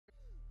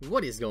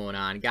What is going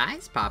on,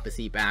 guys? Papa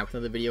C back with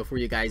another video for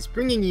you guys,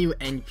 bringing you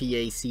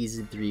NPA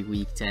Season 3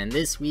 Week 10.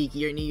 This week,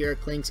 your New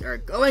York Klinks are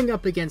going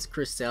up against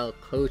Chriselle,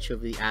 coach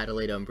of the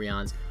Adelaide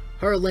Umbreons.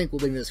 Her link will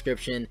be in the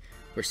description.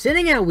 We're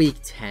sitting at Week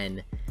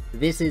 10.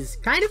 This is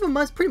kind of a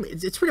must,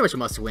 it's pretty much a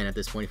must win at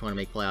this point if you want to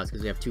make playoffs,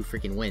 because we have 2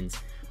 freaking wins.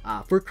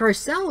 For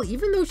Chriselle,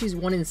 even though she's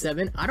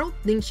 1-7, I don't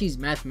think she's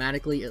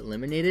mathematically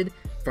eliminated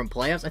from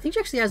playoffs. I think she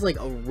actually has like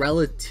a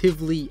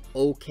relatively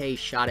okay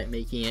shot at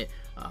making it.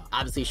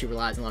 Obviously, she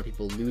relies on a lot of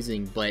people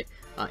losing, but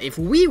if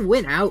we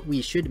win out,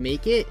 we should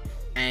make it.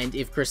 And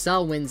if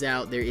Chriselle wins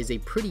out, there is a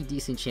pretty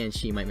decent chance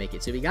she might make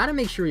it. So we got to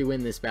make sure we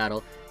win this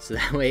battle, so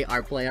that way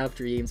our playoff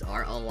dreams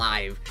are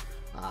alive.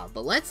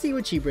 But let's see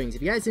what she brings.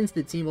 If you guys into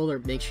the team builder,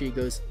 make sure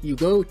you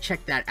go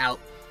check that out,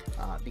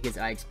 because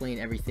I explain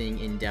everything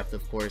in depth,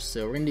 of course.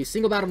 So we're gonna do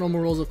single battle normal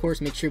rules, of course.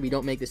 Make sure we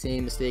don't make the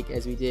same mistake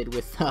as we did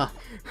with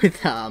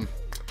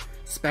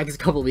Specs a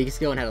couple weeks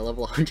ago and had a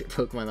level 100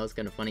 Pokemon. That was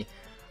kind of funny.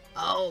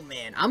 Oh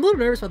man, I'm a little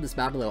nervous about this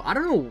battle though. I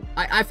don't know,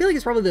 I feel like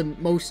it's probably the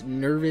most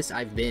nervous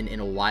I've been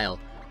in a while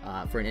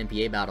for an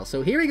NPA battle.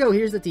 So here we go,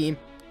 here's the team.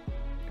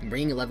 I'm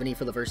bringing Levany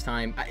for the first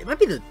time. It might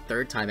be the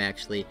third time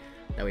actually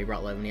that we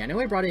brought Levany. I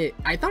know I brought it,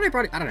 I thought I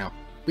brought it, I don't know.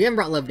 We haven't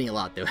brought Levany a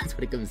lot though, that's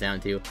what it comes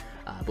down to.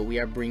 But we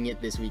are bringing it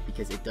this week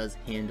because it does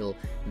handle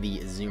the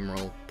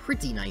Azumarill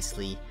pretty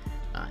nicely.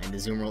 And the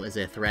Azumarill is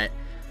a threat.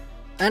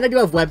 And I do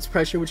have Web's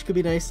Pressure, which could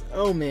be nice.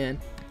 Oh man.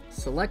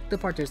 Select the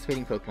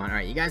participating Pokemon.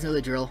 Alright, you guys know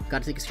the drill.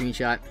 Gotta take a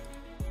screenshot.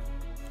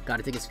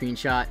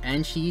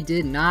 And she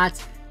did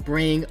not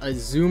bring a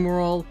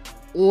Azumarill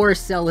or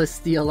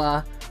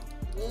Celesteela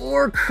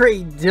or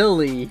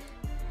Cradilly.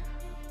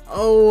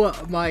 Oh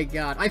my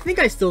god. I think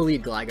I still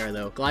lead Gligar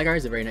though. Gligar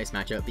is a very nice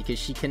matchup because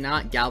she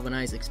cannot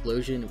Galvanize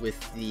Explosion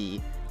with the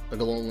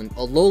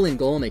Alolan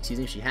Golem, excuse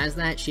me. She has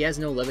that. She has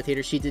no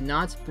Levitator. She did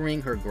not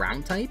bring her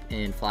ground type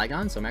in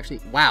Flygon, so I'm actually,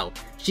 wow.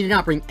 She did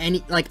not bring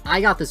any, like, I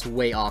got this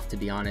way off, to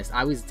be honest.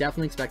 I was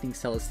definitely expecting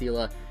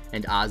Celesteela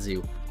and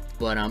Azu,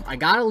 but I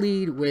gotta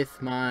lead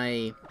with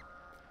my,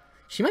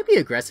 she might be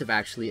aggressive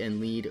actually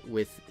and lead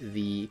with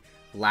the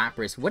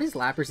Lapras. What is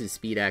Lapras's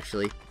speed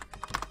actually?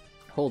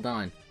 Hold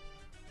on.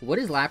 What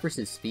is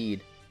Lapras's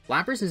speed?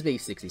 Lapras is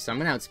base 60, so I'm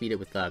gonna outspeed it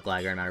with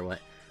Gligar no matter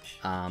what.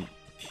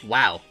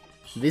 Wow.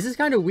 This is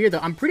kind of weird, though.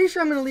 I'm pretty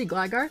sure I'm going to lead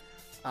Gligar.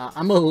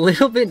 I'm a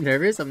little bit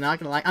nervous. I'm not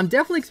going to lie. I'm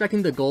definitely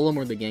expecting the Golem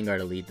or the Gengar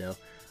to lead, though.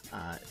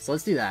 So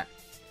let's do that.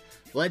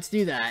 Let's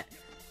do that.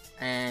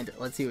 And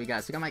let's see what we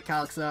got. So I got my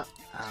Calyx up.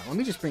 Let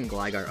me just bring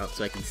Gligar up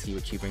so I can see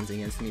what she brings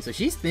against me. So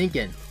she's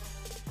thinking.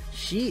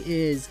 She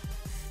is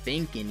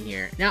thinking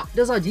here. Now,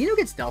 does Audino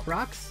get Stealth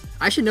Rocks?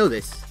 I should know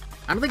this.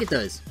 I don't think it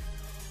does.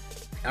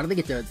 I don't think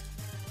it does.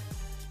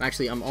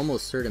 Actually, I'm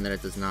almost certain that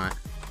it does not.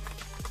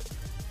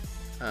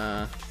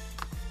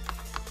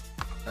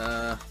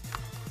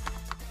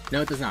 No,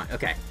 it does not.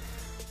 Okay.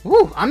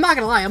 Woo! I'm not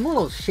gonna lie, I'm a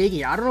little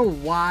shaky. I don't know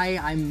why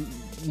I'm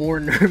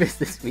more nervous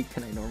this week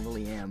than I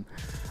normally am.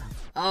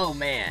 Oh,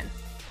 man.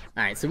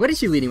 Alright, so what is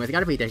she leading with?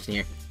 Gotta pay attention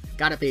here.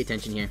 Gotta pay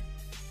attention here.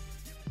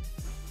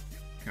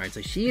 Alright, so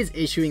she is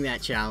issuing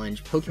that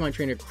challenge. Pokemon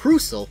Trainer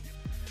Crucial.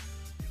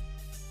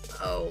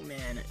 Oh,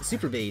 man.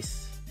 Super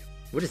Base.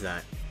 What is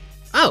that?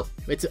 Oh!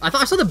 It's, I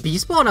thought I saw the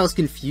Beast Ball and I was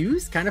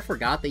confused. Kind of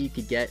forgot that you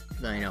could get,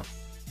 you know,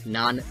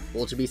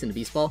 non-Ultra Beast into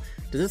Beast Ball.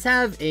 Does this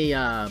have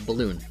a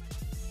balloon?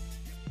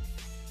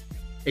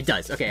 It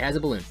does. Okay, it has a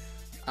balloon.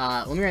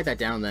 Let me write that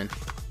down then.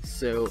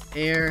 So,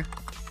 Air,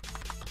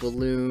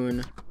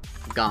 Balloon,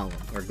 Golem,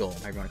 or Golem,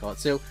 however you want to call it.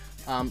 So,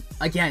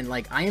 again,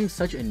 like, I am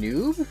such a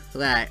noob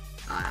that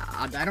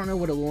I don't know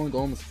what a Alolan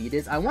Golem's speed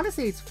is. I want to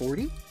say it's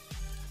 40.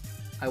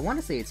 I want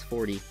to say it's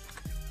 40.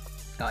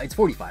 It's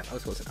 45. I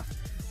was close enough.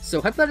 So,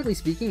 hypothetically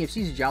speaking, if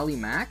she's Jolly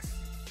Max,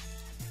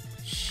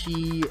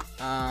 she,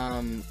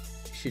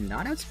 should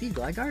not outspeed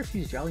Gligar if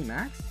she's Jolly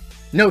Max?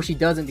 No, she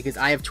doesn't, because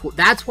I have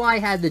that's why I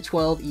had the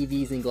 12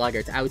 EVs in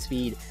Gligar to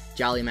outspeed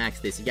Jolly Max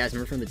this. You guys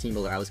remember from the team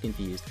builder, I was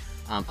confused.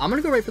 I'm gonna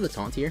go right for the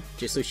taunt here,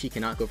 just so she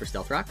cannot go for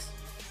Stealth Rocks.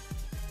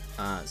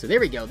 So there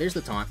we go, there's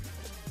the taunt.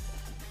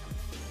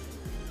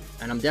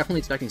 And I'm definitely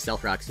expecting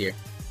Stealth Rocks here.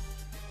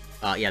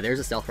 Yeah, there's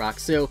a Stealth Rock.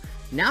 So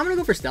now I'm gonna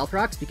go for Stealth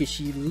Rocks because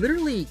she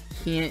literally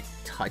can't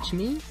touch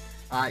me.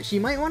 She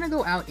might want to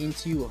go out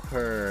into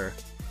her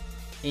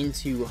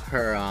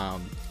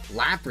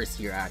Lapras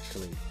here,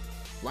 actually.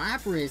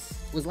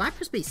 Was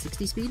Lapras base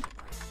 60 speed?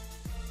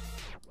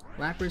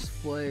 Lapras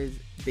was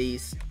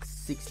base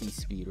 60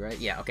 speed, right?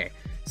 Yeah, okay.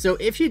 So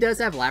if she does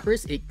have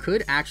Lapras, it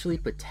could actually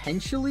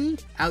potentially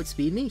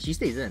outspeed me. She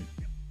stays in.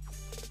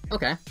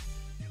 Okay.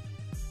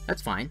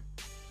 That's fine.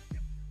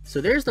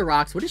 So there's the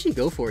rocks. What does she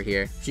go for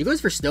here? She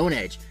goes for Stone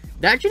Edge.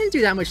 That shouldn't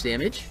do that much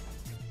damage.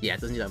 Yeah,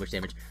 it doesn't do that much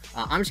damage.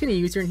 I'm just going to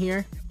U-turn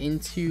here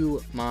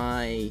into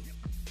my...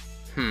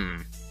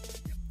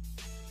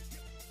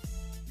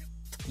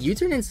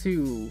 U-turn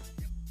into...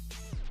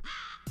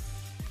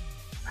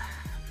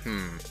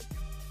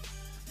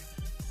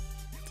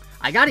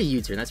 I got a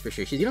U-turn, that's for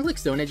sure. She's gonna click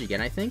Stone Edge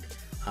again, I think.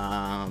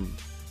 I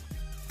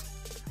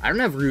don't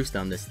have Roost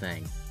on this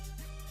thing.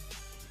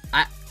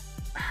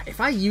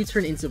 If I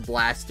U-turn into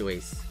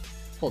Blastoise...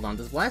 Hold on,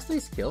 does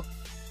Blastoise kill?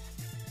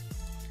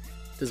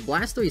 Does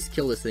Blastoise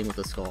kill this thing with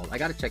a Scald? I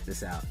gotta check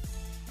this out.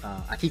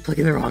 I keep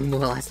clicking the wrong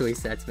Blastoise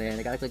sets, man.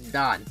 I gotta click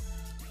Don.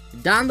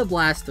 Don the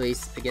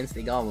Blastoise against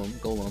a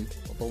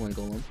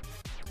Golem.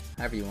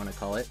 However you want to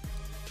call it.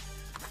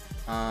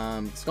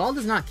 Scald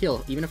does not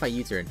kill, even if I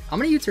U-turn. I'm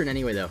gonna U-turn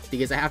anyway, though,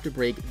 because I have to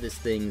break this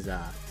thing's,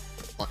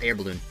 air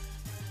balloon.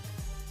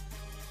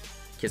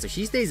 Okay, so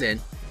she stays in.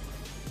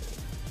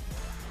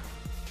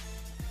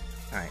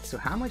 Alright, so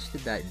how much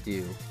did that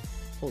do?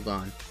 Hold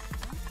on.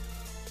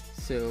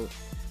 So...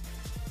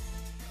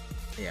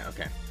 yeah,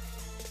 okay.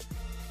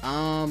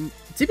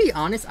 To be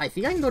honest, I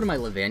think I can go to my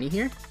Levani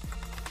here.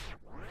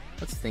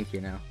 Let's think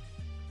here now.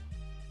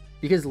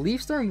 Because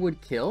Leaf Storm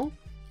would kill,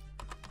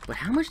 but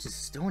how much does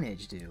Stone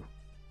Edge do?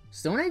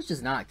 Stone Edge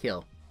does not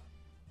kill.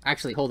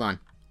 Actually, hold on.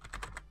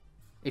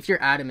 If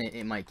you're adamant,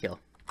 it might kill.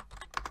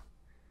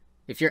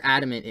 If you're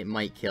adamant, it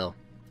might kill.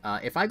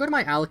 If I go to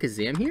my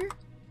Alakazam here,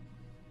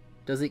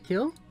 does it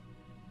kill?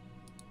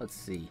 Let's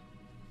see.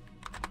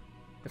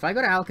 If I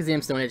go to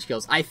Alakazam, Stone Edge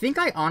kills. I think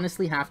I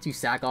honestly have to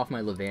sack off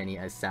my Levani,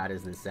 as sad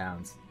as this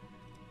sounds.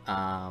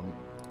 Unless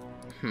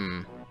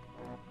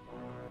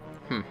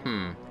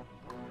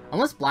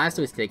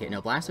Blastoise take it.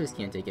 No, Blastoise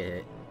can't take a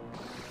hit.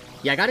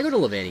 Yeah, I gotta go to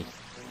Levani.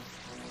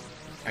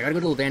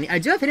 I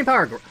do have Hidden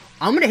Power...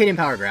 I'm gonna Hidden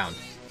Power Ground.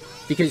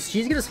 Because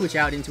she's gonna switch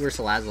out into her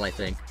Salazzle, I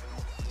think.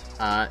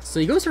 So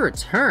he goes for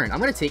Return. I'm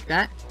gonna take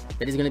that.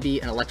 That is gonna be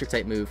an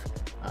Electric-type move.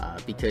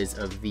 Because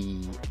of the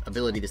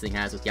ability this thing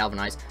has with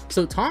Galvanize.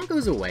 So Taunt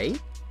goes away.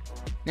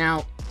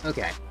 Now,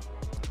 okay.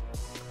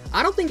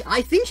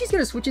 I think she's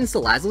gonna switch in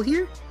Salazzle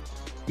here.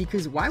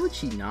 Because why would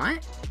she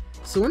not?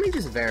 So let me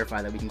just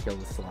verify that we can kill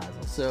this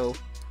Salazzle. So,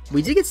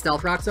 we did get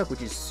Stealth Rocks up,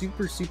 which is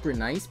super, super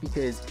nice.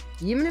 Because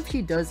even if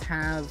she does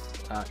have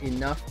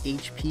enough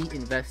HP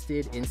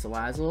invested in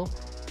Salazzle,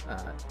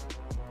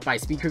 by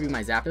speed creeping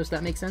my Zapdos,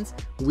 that makes sense,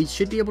 we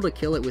should be able to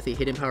kill it with a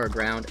Hidden Power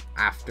Ground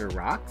after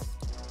Rocks.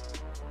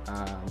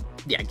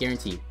 Yeah,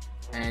 guaranteed.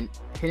 And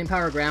Hidden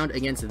Power Ground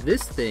against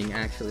this thing,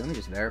 actually, let me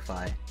just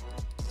verify.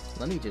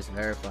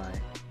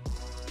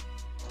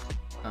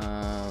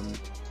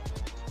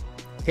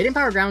 Hidden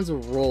Power Ground's a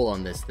roll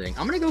on this thing.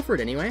 I'm gonna go for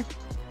it anyway,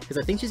 because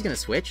I think she's gonna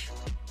switch.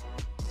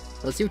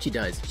 Let's see what she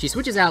does. She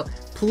switches out.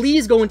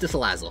 Please go into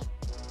Salazzle.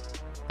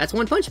 That's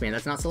One Punch Man,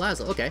 that's not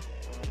Salazzle. Okay.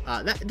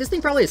 This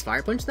thing probably has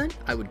Fire Punch then,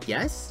 I would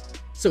guess.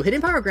 So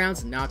Hidden Power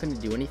Ground's not gonna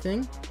do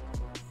anything.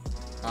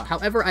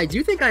 However, I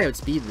do think I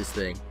outspeed this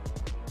thing.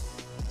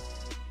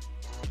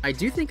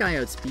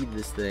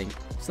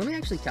 So let me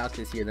actually calc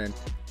this here then.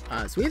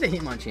 So we have a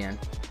Hitmonchan.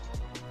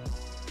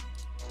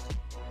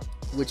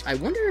 Which I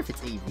wonder if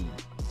it's AV.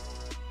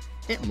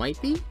 It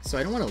might be, so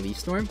I don't want to Leaf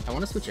Storm. I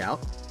want to switch out.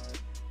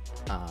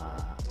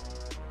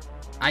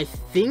 I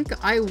think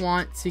I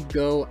want to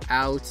go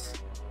out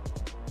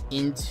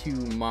into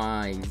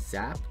my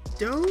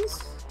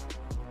Zapdos?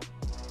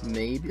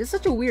 Maybe. It's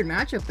such a weird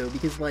matchup though,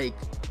 because like...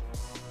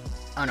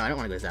 oh no, I don't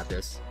want to go to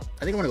Zapdos.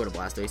 I think I want to go to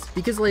Blastoise.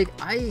 Because like,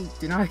 I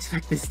did not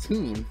expect this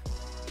team.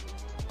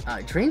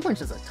 Drain Punch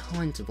does a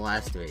ton to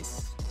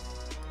Blastoise.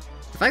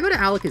 If I go to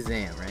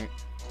Alakazam, right?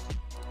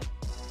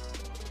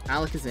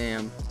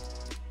 Alakazam.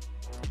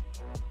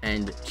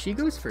 And she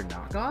goes for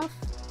knockoff?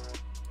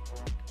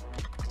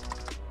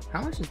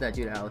 How much does that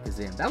do to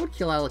Alakazam? That would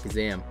kill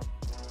Alakazam.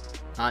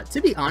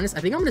 To be honest,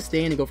 I think I'm going to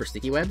stay in and go for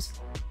Sticky Webs.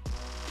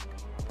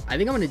 I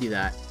think I'm going to do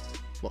that.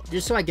 Well,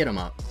 just so I get them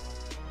up.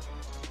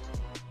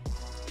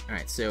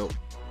 Alright, so...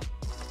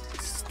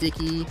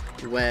 Sticky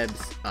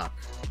Webs up.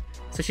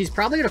 So she's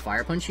probably going to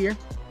Fire Punch here.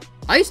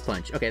 Ice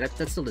Punch! Okay,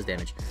 that still does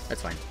damage.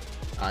 That's fine.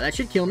 That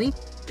should kill me.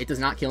 It does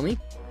not kill me.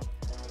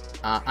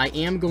 I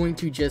am going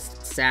to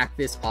just sack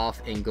this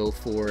off and go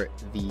for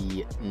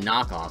the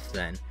knockoff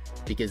then.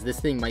 Because this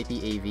thing might be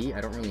AV.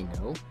 I don't really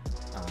know.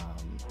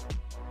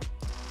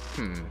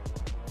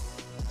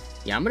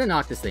 Yeah, I'm going to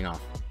knock this thing off.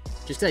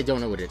 Just because I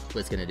don't know what it's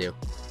going to do.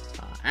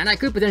 And I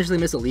could potentially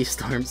miss a Leaf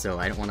Storm, so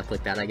I don't want to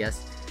click that, I guess.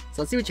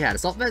 So let's see what you had.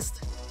 Assault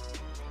Vest?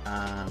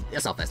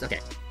 Assault Vest, okay.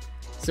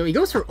 So he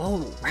goes for...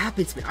 oh,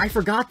 Rapid Spin. I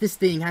forgot this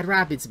thing had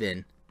Rapid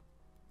Spin.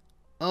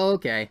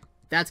 Okay.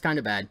 That's kind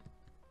of bad.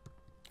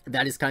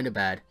 That is kind of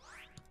bad.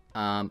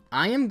 I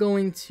am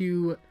going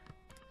to...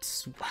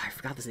 I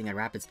forgot this thing had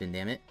Rapid Spin,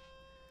 damn it.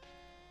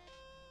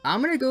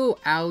 I'm going to go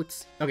out...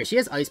 okay, she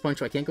has Ice Punch,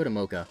 so I can't go to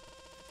Mocha.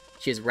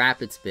 She has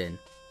Rapid Spin.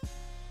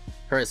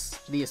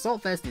 The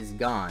Assault Vest is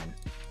gone.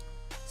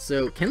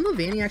 So, can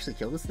Levani actually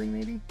kill this thing,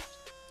 maybe?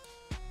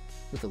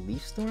 With a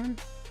Leaf Storm?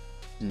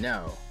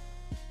 No.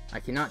 I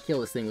cannot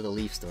kill this thing with a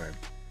Leaf Storm.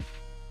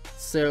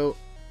 So,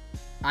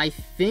 I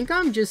think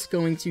I'm just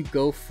going to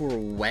go for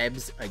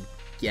Webs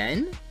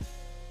again.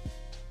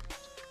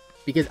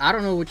 Because I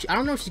don't know I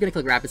don't know if she's going to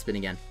click Rapid Spin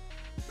again.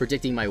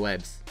 Predicting my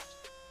Webs.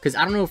 Because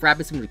I don't know if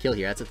Rapid Spin would kill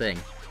here, that's the thing.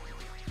 So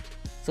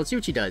let's see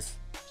what she does.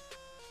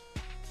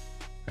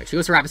 Alright, she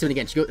goes for Rapid Spin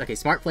again. She goes, okay,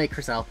 smart play,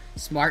 Crystal.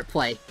 Smart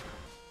play.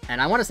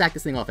 And I want to sack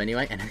this thing off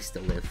anyway, and I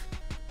still live.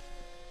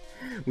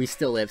 We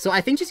still live. So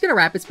I think she's going to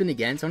Rapid Spin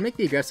again. So I'm going to make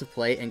the aggressive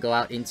play and go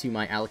out into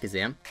my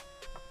Alakazam.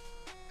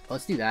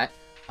 Let's do that.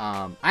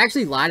 I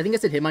actually lied. I think I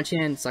said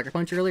Hitmonchan Sucker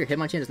Punch earlier.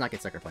 Hitmonchan does not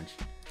get Sucker Punch.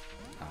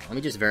 Let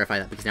me just verify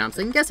that because now I'm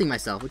second guessing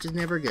myself, which is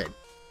never good.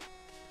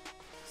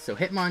 So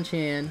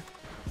Hitmonchan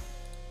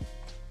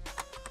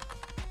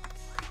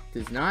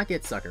does not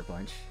get Sucker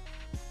Punch.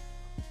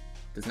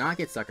 Does not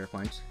get Sucker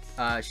Punch.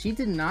 She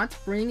did not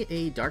bring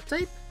a Dark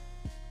type,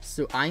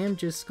 so I am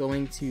just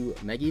going to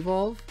Mega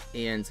Evolve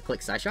and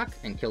click Psyshock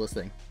and kill this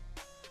thing.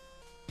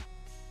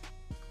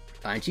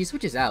 And she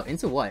switches out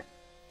into what?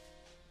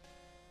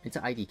 Into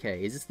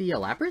IDK. Is this the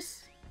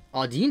Lapras?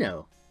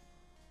 Audino.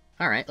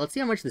 Alright, let's see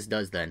how much this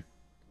does then.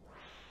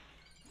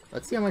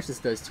 Let's see how much this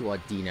does to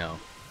Audino.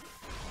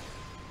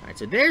 Alright,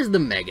 so there's the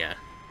Mega.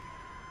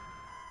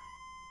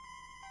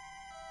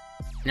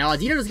 Now,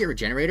 Audino doesn't get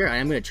Regenerator. I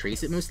am going to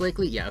trace it most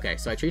likely. Yeah, okay,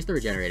 so I traced the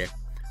Regenerator.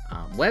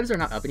 Webs are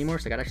not up anymore,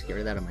 so I gotta actually get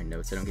rid of that on my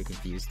notes so I don't get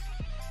confused.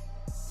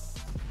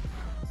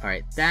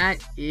 Alright, that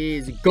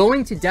is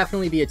going to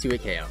definitely be a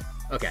 2-hit KO.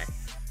 Okay.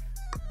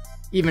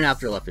 Even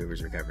after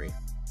Leftovers recovery.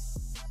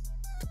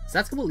 So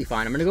that's completely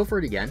fine. I'm going to go for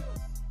it again.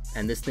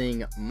 And this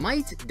thing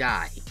might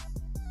die.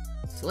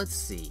 So let's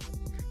see.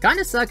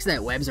 Kinda sucks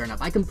that webs aren't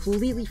up. I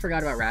completely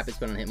forgot about Rapid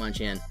Spin on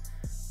Hitmonchan.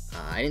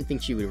 I didn't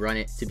think she would run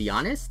it, to be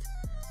honest.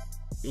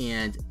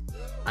 And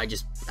I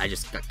just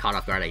got caught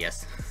off guard, I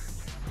guess.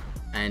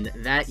 And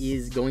that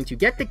is going to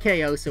get the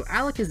KO. So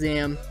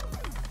Alakazam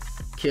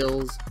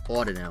kills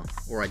Audino,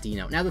 or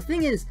Audino. Now the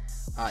thing is,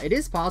 it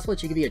is possible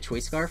that she could be a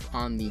Choice Scarf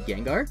on the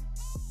Gengar.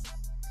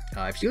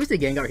 If she goes to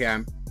Gengar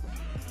here,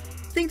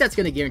 I think that's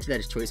going to guarantee that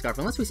it's Choice Scarf,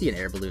 unless we see an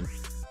Air Balloon.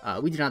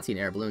 We did not see an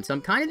Air Balloon, so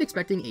I'm kind of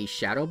expecting a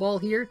Shadow Ball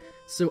here.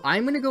 So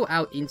I'm going to go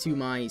out into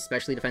my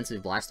Specially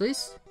Defensive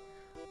Blastoise.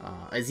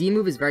 A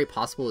Z-move is very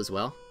possible as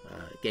well.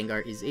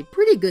 Gengar is a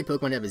pretty good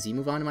Pokemon to have a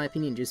Z-move on, in my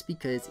opinion, just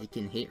because it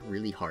can hit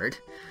really hard.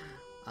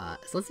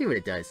 So let's see what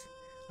it does.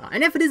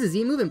 And if it is a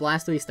Z-move and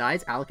Blastoise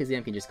dies,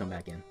 Alakazam can just come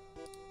back in.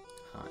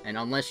 And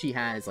unless she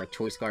has, like,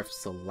 Choice Scarf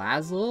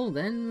Salazzle,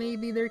 then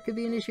maybe there could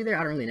be an issue there.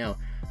 I don't really know.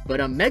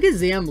 But Mega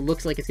Zam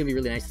looks like it's going to be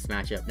really nice this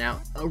matchup.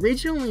 Now,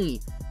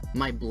 originally,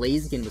 my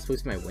Blaziken was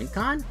supposed to be my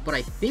Wincon, but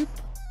I think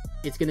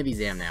it's going to be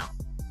Zam now.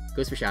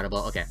 Goes for Shadow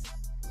Ball. Okay.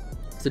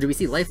 So do we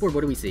see Life Orb?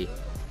 What do we see?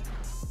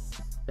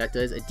 That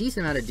does a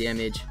decent amount of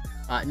damage.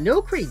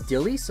 No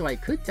Cradilly, so I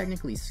could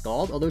technically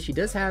Scald, although she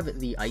does have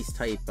the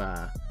Ice-type,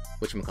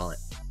 whatchamacallit?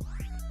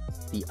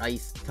 The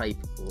Ice-type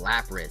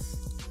Lapras.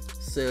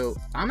 So,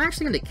 I'm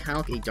actually going to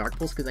calc a Dark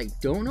Pulse, because I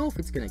don't know if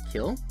it's going to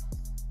kill.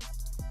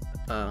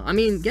 I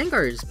mean,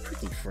 Gengar is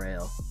pretty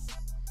frail.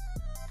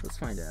 Let's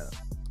find out.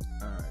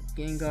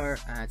 Gengar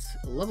at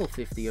level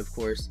 50, of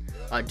course.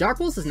 Dark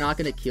Pulse is not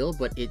going to kill,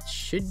 but it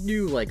should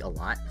do, like, a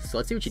lot. So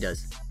let's see what she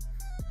does.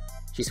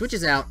 She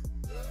switches out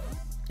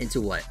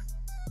into what?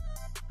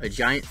 A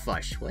giant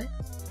Fush. What?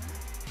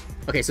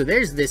 Okay, so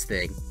there's this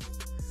thing.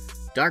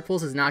 Dark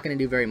Pulse is not going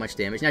to do very much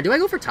damage. Now, do I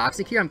go for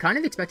Toxic here? I'm kind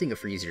of expecting a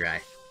Freeze Dry.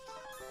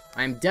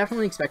 I'm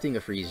definitely expecting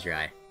a Freeze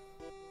Dry.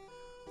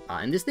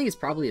 And this thing is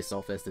probably a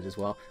Self-Vested as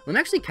well. Let me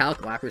actually calc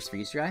Lapras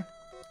Freeze Dry.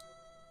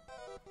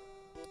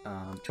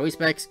 Choice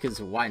Specs,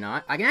 because why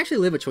not? I can actually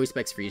live with Choice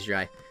Specs Freeze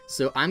Dry.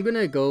 So I'm going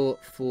to go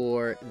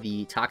for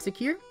the Toxic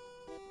here.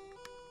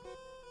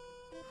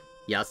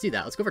 Yeah, let's do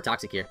that. Let's go for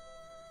Toxic here.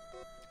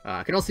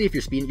 I can also see if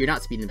you're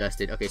not speed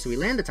invested. Okay, so we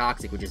land the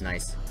Toxic, which is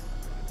nice.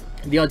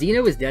 The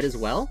Audino is dead as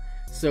well,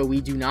 so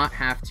we do not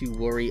have to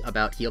worry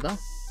about Heal Bell.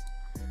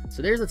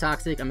 So there's the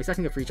Toxic. I'm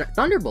expecting a Freeze Dry.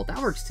 Thunderbolt, that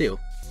works too.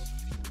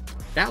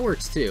 That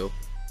works too.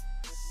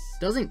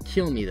 Doesn't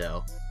kill me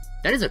though.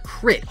 That is a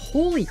crit.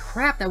 Holy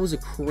crap, that was a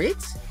crit?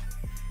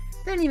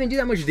 That didn't even do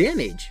that much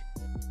damage.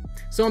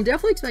 So I'm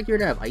definitely expecting her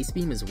to have Ice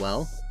Beam as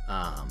well.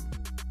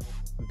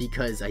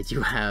 Because I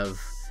do have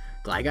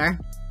Gligar.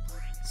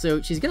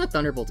 So she's gonna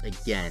Thunderbolt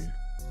again.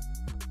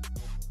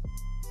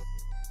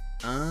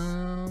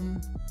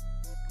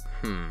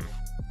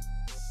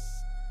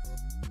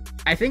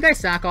 I think I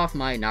sack off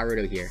my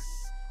Naruto here.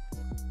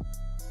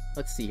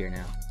 Let's see here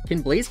now.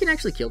 Can Blaziken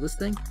actually kill this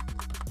thing?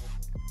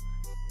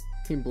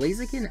 Can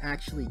Blaziken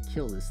actually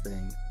kill this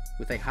thing?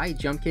 With a high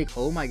jump kick?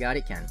 Oh my god,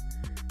 it can.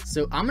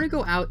 So I'm going to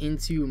go out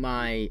into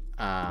my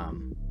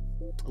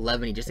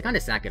Levany just to kind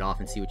of sack it off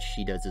and see what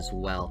she does as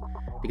well.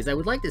 Because I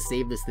would like to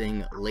save this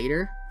thing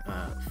later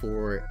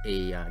for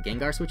a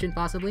Gengar switch in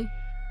possibly.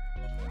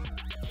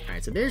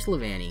 Alright, so there's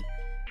Levany.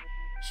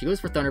 She goes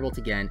for Thunderbolt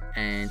again,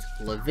 and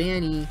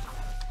Levany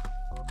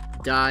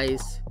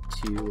dies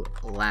to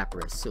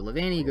Lapras. So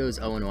Levany goes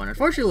 0-1.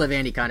 Unfortunately,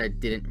 Levany kind of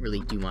didn't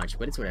really do much,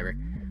 but it's whatever.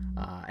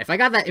 If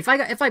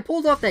I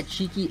pulled off that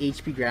cheeky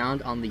HP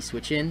ground on the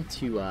switch in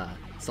to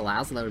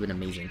Salazzle, that would have been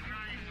amazing.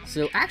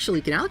 So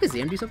actually, can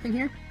Alakazam do something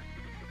here?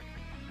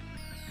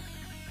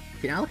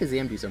 Can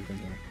Alakazam do something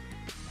here?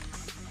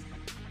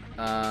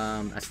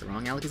 That's the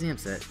wrong Alakazam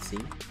set. See?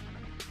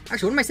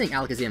 Actually, what am I saying?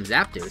 Alakazam,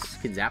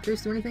 Zapdos. Can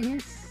Zapdos do anything here?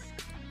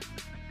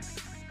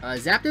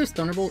 Zapdos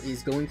Thunderbolt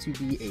is going to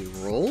be a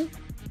roll.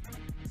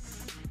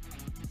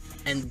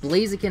 And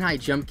Blaziken High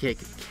Jump Kick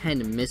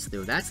can miss,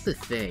 though. That's the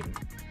thing.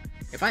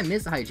 If I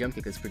miss a high jump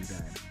kick, that's pretty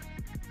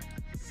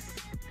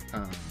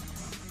bad.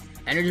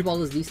 Energy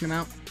ball is a decent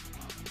amount.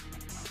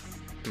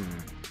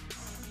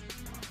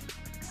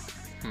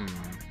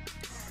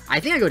 I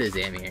think I go to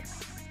Zam here.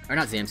 Or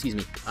not Zam, excuse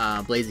me.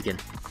 Blaziken.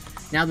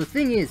 Now the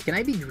thing is, can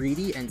I be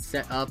greedy and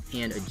set up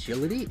an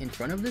agility in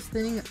front of this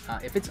thing?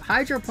 If it's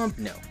Hydro Pump,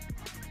 no.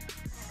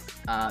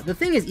 The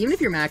thing is, even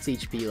if you're max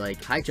HP,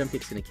 like, high jump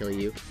kick's gonna kill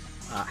you.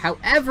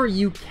 However,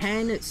 you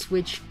can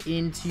switch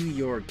into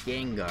your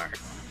Gengar.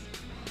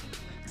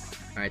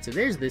 Alright, so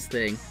there's this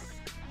thing.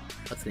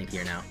 Let's think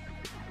here now.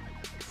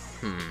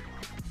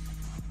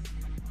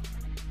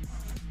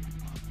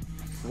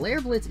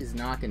 Flare Blitz is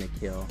not gonna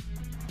kill.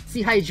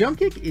 See, high jump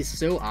kick is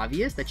so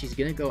obvious that she's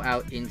gonna go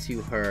out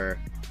into her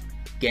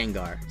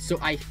Gengar. So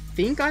I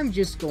think I'm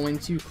just going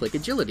to click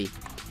agility.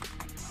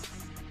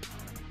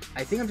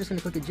 I think I'm just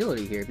gonna click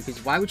agility here,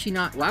 because why would she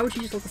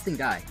just let this thing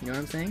die? You know what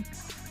I'm saying?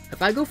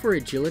 If I go for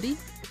agility,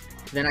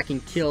 then I can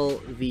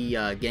kill the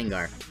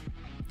Gengar.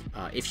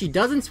 If she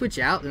doesn't switch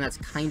out, then that's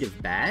kind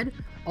of bad.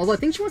 Although I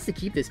think she wants to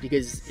keep this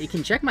because it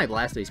can check my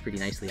Blastoise pretty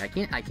nicely. I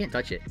can't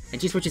touch it.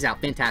 And she switches out.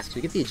 Fantastic. So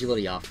we get the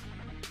agility off.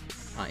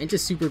 Into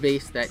Super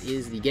Base, that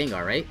is the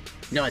Gengar, right?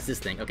 No, it's this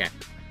thing. Okay.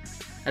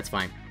 That's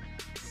fine.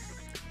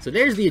 So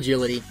there's the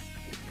agility.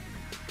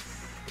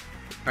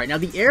 Alright, now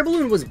the air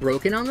balloon was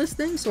broken on this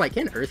thing, so I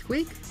can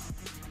Earthquake.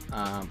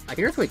 I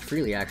can Earthquake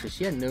freely, actually.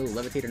 She had no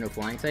Levitate or no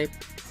Flying type.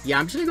 Yeah,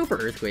 I'm just gonna go for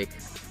Earthquake.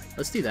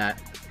 Let's do that.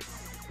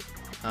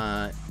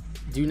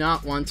 Do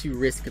not want to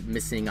risk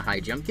missing a high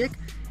jump kick.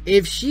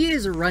 If she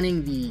is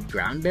running the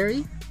Ground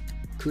Berry,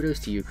 kudos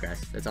to you,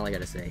 Crest. That's all I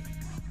gotta say.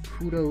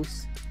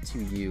 Kudos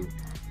to you.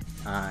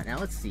 Now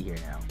let's see here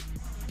now.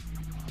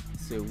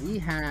 So we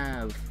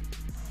have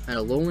an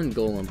Alolan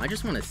Golem. I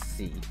just want to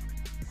see.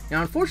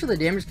 Now, unfortunately,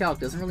 the damage calc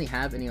doesn't really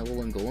have any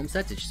Alolan Golem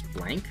sets. It's just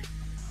blank.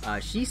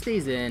 She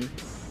stays in.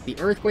 The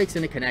Earthquake's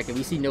gonna connect, and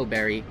we see no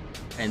berry.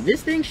 And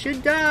this thing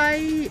should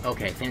die.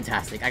 Okay,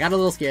 fantastic. I got a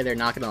little scared there,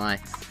 not gonna lie.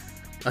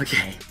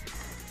 Okay.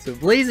 So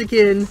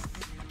Blaziken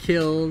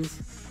kills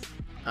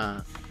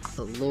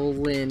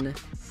Alolan.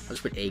 I'll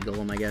just put a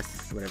Golem, I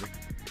guess. Whatever.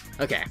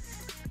 Okay.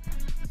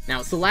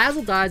 Now,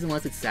 Salazzle dies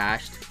unless it's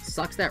sashed.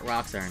 Sucks that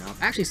Rocks Iron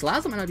off. Actually,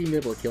 Salazzle might not even be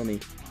able to kill me.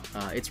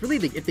 It's really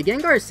if the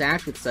Gengar is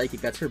sashed with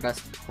Psychic, that's her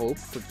best hope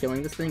for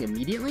killing this thing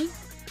immediately.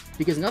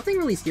 Because nothing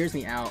really scares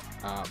me out,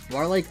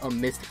 bar like a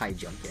missed high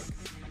jump kick.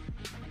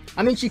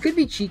 I mean, she could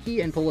be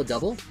cheeky and pull a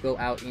double, go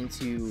out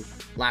into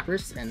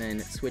Lapras, and then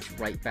switch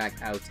right back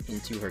out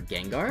into her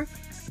Gengar.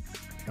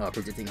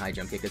 Predicting high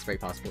jump kick, that's very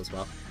possible as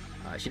well.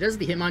 She does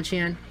the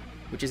Hitmonchan,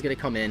 which is going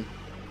to come in.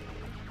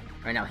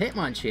 Alright, now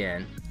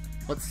Hitmonchan,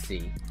 let's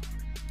see.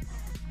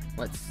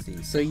 Let's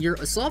see. So your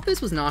Assault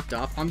Fist was knocked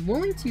off. I'm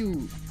willing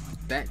to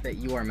bet that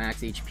you are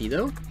max HP,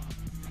 though.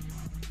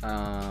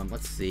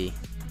 Let's see.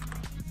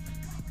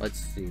 Let's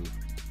see.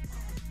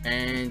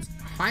 And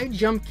high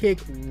jump kick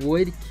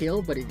would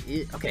kill, but it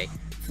is... Okay,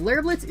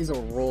 Flare Blitz is a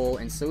roll,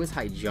 and so is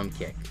high jump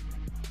kick.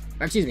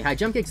 Or, excuse me, high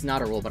jump kick's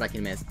not a roll, but I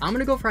can miss. I'm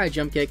gonna go for high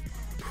jump kick.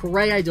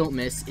 Pray I don't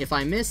miss. If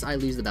I miss, I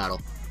lose the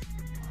battle.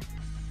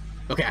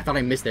 Okay, I thought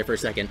I missed there for a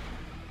second.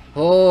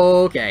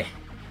 Okay.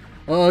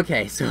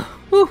 Okay, so...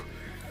 Whew.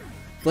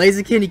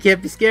 Blaziken, you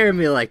can't be scaring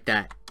me like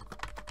that.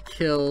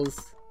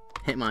 Kills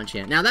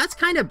Hitmonchan. Now, that's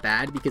kind of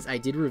bad because I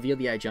did reveal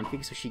the high jump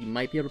kick, so she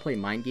might be able to play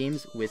mind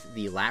games with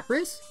the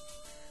Lapras.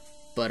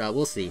 But,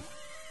 we'll see.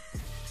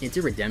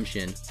 Into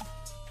Redemption.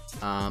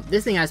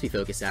 This thing has to be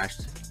Focus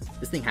Sashed.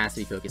 This thing has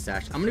to be Focus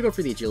Sashed. I'm gonna go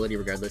for the Agility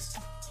regardless.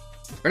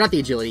 Or not the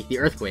Agility, the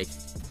Earthquake.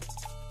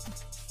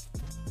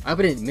 I hope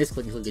I didn't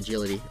misclick the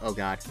Agility. Oh,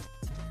 God.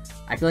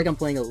 I feel like I'm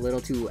playing a little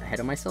too ahead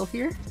of myself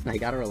here. I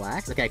gotta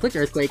relax. Okay, I clicked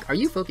Earthquake. Are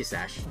you Focus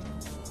Sash?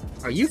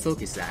 Are you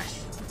Focus Sash?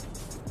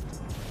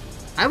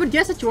 I would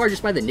guess that you are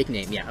just by the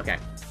nickname. Yeah, okay.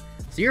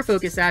 So you're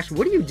Focus Sash.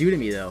 What do you do to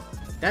me, though?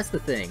 That's the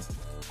thing.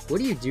 What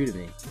do you do to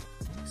me?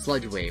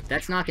 Sludge Wave.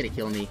 That's not gonna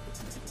kill me.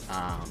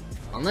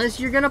 Unless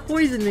you're gonna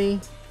poison me.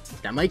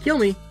 That might kill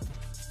me.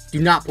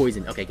 Do not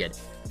poison. Okay, good.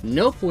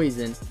 No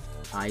poison.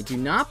 I do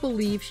not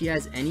believe she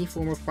has any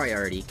form of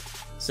priority.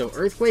 So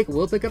Earthquake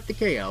will pick up the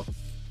KO.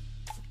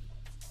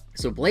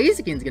 So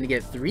Blaziken's gonna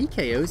get 3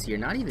 KOs here,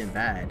 not even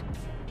bad.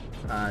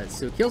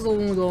 So kills the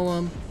Alolan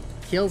Golem,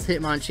 kills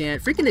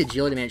Hitmonchan. Freaking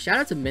Agility, man. Shout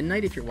out to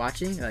Midnight if you're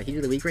watching. Heat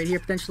of the Week right here,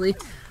 potentially.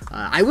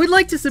 I would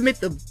like to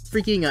submit the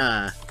freaking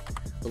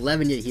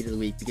 11-unit Heat of the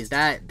Week, because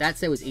that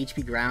set was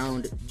HP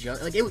Ground.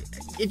 Like,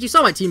 if you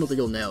saw my team,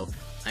 you'll know.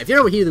 If you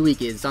don't know what Heat of the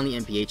Week is, it's on the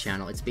NPA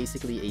channel. It's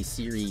basically a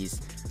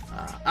series.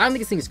 I don't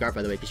think it's Sing Scarf,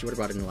 by the way, because she would have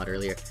brought it in a lot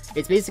earlier.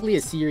 It's basically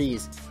a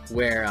series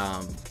where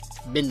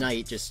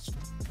Midnight just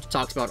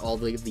talks about all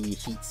the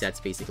heat sets,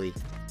 basically,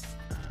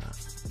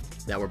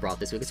 that were brought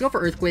this week. Let's go for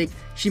Earthquake.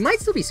 She might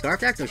still be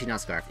Scarfed, actually. No, she's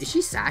not Scarfed. Is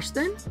she Sash,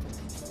 then?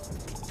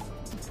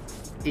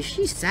 Is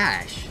she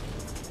Sash?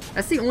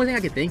 That's the only thing I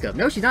could think of.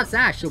 No, she's not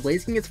Sash, so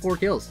Blaziken gets 4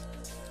 kills.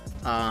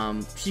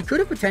 She could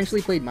have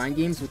potentially played mind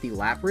games with the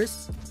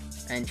Lapras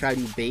and try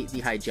to bait the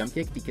high jump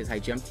kick, because high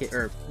jump kick,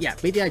 or, yeah,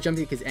 bait the high jump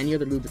kick, because any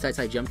other move besides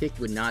high jump kick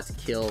would not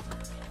kill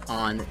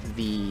on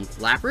the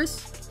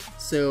Lapras.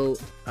 So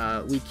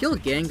we kill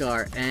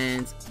Gengar,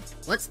 and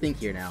let's think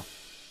here now.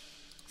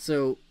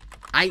 So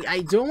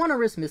I don't want to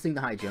risk missing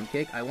the high jump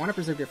kick. I want to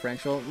preserve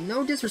differential.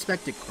 No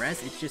disrespect to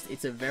Crest, it's just,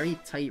 it's a very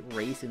tight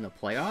race in the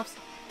playoffs,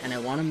 and I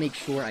want to make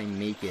sure I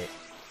make it.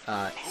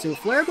 So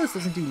Flare Blitz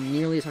doesn't do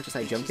nearly as much as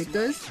high jump kick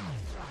does.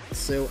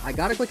 So I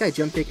gotta click high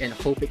jump kick and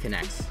hope it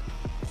connects.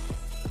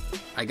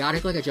 I gotta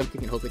click high jump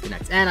kick and hope it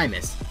connects. And I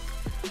miss.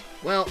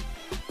 Well.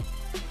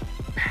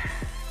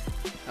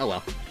 Oh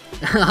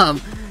well.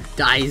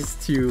 Dies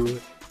to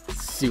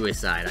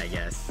suicide, I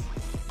guess.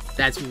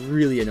 That's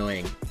really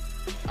annoying.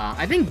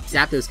 I think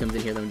Zapdos comes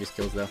in here though and just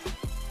kills though.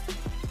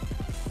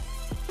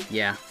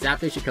 Yeah,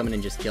 Zapdos should come in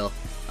and just kill.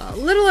 A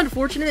little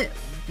unfortunate,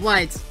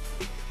 but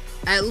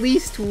at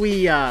least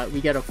we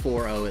get a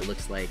 4-0, it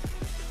looks like.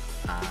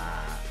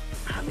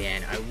 Oh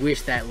man, I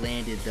wish that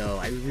landed though.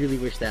 I really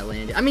wish that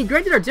landed. I mean,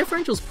 granted, our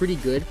differential's pretty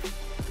good.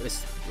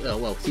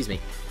 Well, excuse me.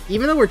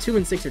 Even though we're 2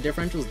 and 6, our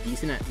differential's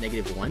decent at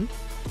 -1.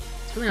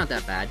 It's really not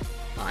that bad.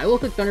 I will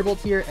click Thunderbolt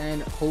here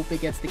and hope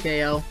it gets the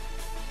KO.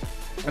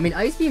 I mean,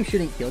 Ice Beam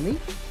shouldn't kill me.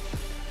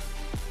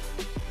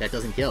 That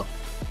doesn't kill.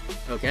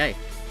 Okay.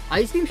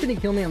 Ice Beam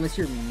shouldn't kill me unless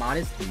you're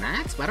Modest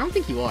Max, but I don't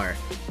think you are.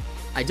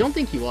 I don't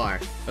think you are.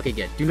 Okay,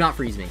 good. Do not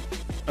freeze me.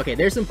 Okay,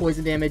 there's some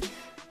poison damage.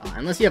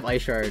 Unless you have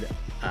Ice Shard,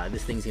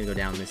 this thing's gonna go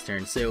down this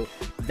turn. So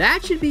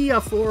that should be a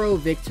 4-0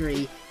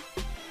 victory.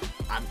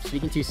 I'm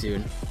speaking too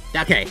soon.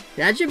 Okay,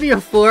 that should be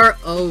a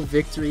 4-0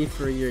 victory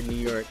for your New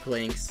York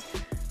Klinks.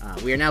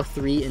 We are now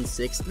 3 and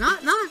 6.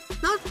 Not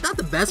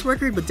the best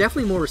record, but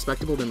definitely more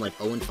respectable than like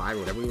 0 and 5 or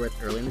whatever we were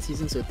early in the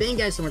season. So thank you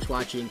guys so much for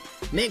watching.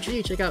 Make sure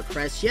you check out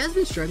Crest. She has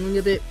been struggling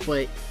a bit,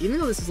 but even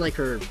though this is like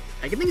her,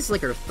 I think it's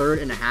like her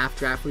 3rd and a half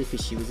draft league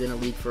because she was in a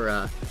league for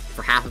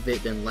half of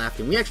it, then left,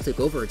 and we actually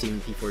took over her team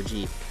in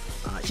P4G.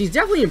 She's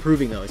definitely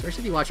improving though, especially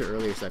if you watch her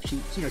earlier stuff.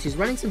 She's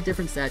running some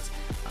different sets.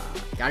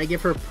 Gotta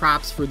give her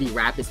props for the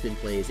rapid spin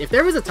plays. If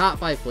there was a top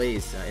 5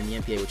 plays in the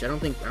NPA, which I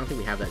don't think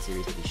we have that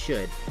series, but we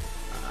should.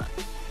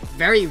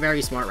 Very,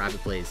 very smart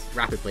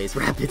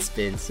rapid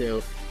spin.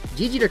 So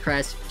GG to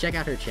Crest. Check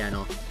out her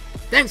channel.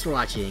 Thanks for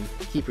watching.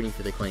 Keep rooting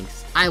for the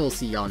Klinks. I will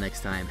see y'all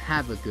next time.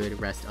 Have a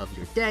good rest of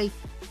your day,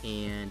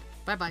 and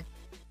bye bye.